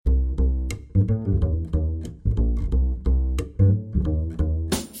From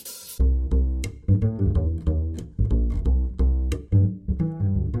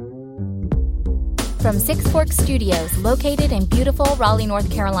Six Forks Studios, located in beautiful Raleigh,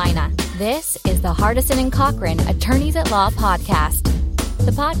 North Carolina, this is the Hardison and Cochran Attorneys at Law podcast.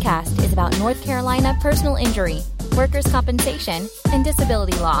 The podcast is about North Carolina personal injury, workers' compensation, and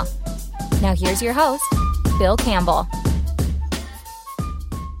disability law. Now here's your host, Bill Campbell.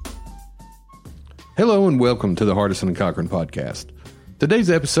 Hello and welcome to the Hardison and Cochran podcast.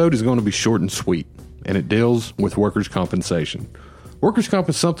 Today's episode is going to be short and sweet, and it deals with workers' compensation. Workers' comp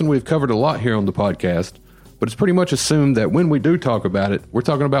is something we've covered a lot here on the podcast, but it's pretty much assumed that when we do talk about it, we're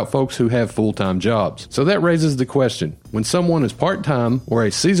talking about folks who have full-time jobs. So that raises the question, when someone is part-time or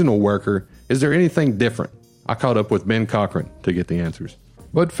a seasonal worker, is there anything different? I caught up with Ben Cochran to get the answers.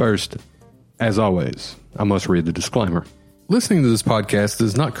 But first, as always, I must read the disclaimer. Listening to this podcast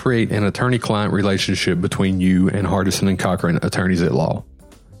does not create an attorney-client relationship between you and Hardison and Cochran Attorneys at Law.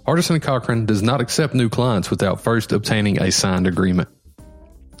 Hardison & Cochran does not accept new clients without first obtaining a signed agreement.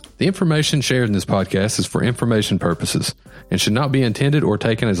 The information shared in this podcast is for information purposes and should not be intended or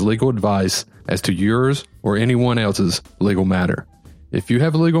taken as legal advice as to yours or anyone else's legal matter. If you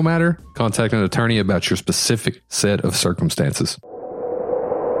have a legal matter, contact an attorney about your specific set of circumstances.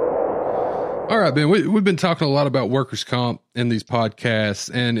 All right, Ben, we've been talking a lot about workers' comp in these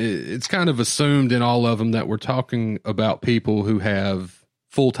podcasts, and it's kind of assumed in all of them that we're talking about people who have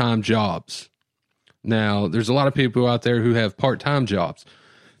full-time jobs. Now, there's a lot of people out there who have part-time jobs.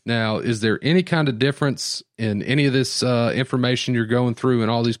 Now, is there any kind of difference in any of this information you're going through in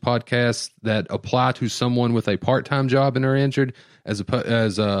all these podcasts that apply to someone with a part-time job and are injured as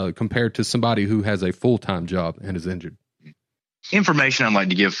compared to somebody who has a full-time job and is injured? Information I'd like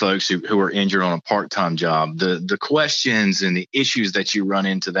to give folks who are injured on a part-time job. The questions and the issues that you run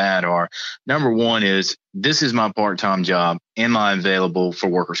into that are, number one is, this is my part-time job. Am I available for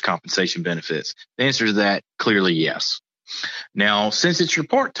workers' compensation benefits? The answer to that, clearly yes. Now, since it's your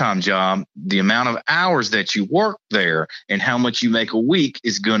part-time job, the amount of hours that you work there and how much you make a week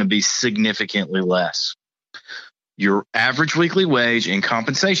is going to be significantly less. Your average weekly wage and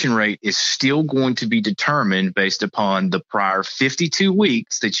compensation rate is still going to be determined based upon the prior 52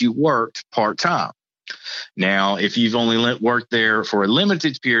 weeks that you worked part-time. Now, if you've only worked there for a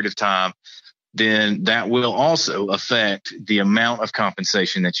limited period of time, then that will also affect the amount of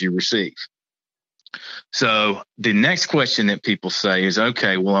compensation that you receive. So the next question that people say is,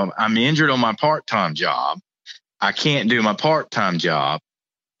 okay, well, I'm injured on my part-time job. I can't do my part-time job,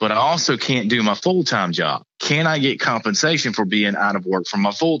 but I also can't do my full-time job. Can I get compensation for being out of work from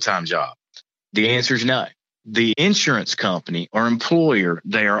my full-time job? The answer is no. The insurance company or employer,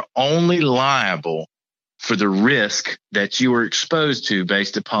 they are only liable for the risk that you are exposed to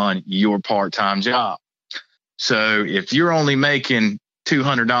based upon your part-time job. So if you're only making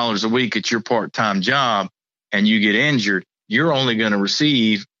 $200 a week at your part-time job and you get injured, you're only going to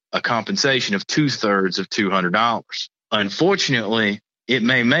receive a compensation of 2/3 of $200. Unfortunately, it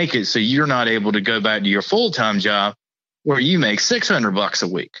may make it so you're not able to go back to your full-time job where you make $600 a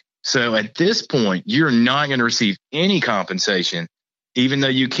week. So at this point, you're not going to receive any compensation, even though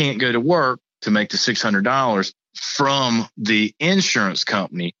you can't go to work to make the $600 from the insurance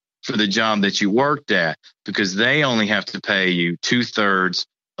company for the job that you worked at, because they only have to pay you 2/3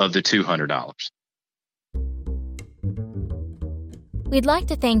 of the $200. We'd like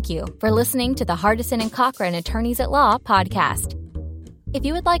to thank you for listening to the Hardison and Cochran Attorneys at Law podcast. If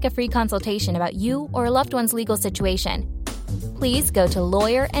you would like a free consultation about you or a loved one's legal situation, please go to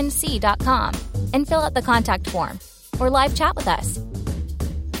lawyernc.com and fill out the contact form or live chat with us.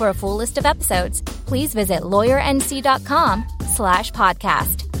 For a full list of episodes, please visit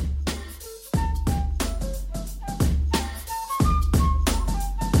lawyernc.com/podcast.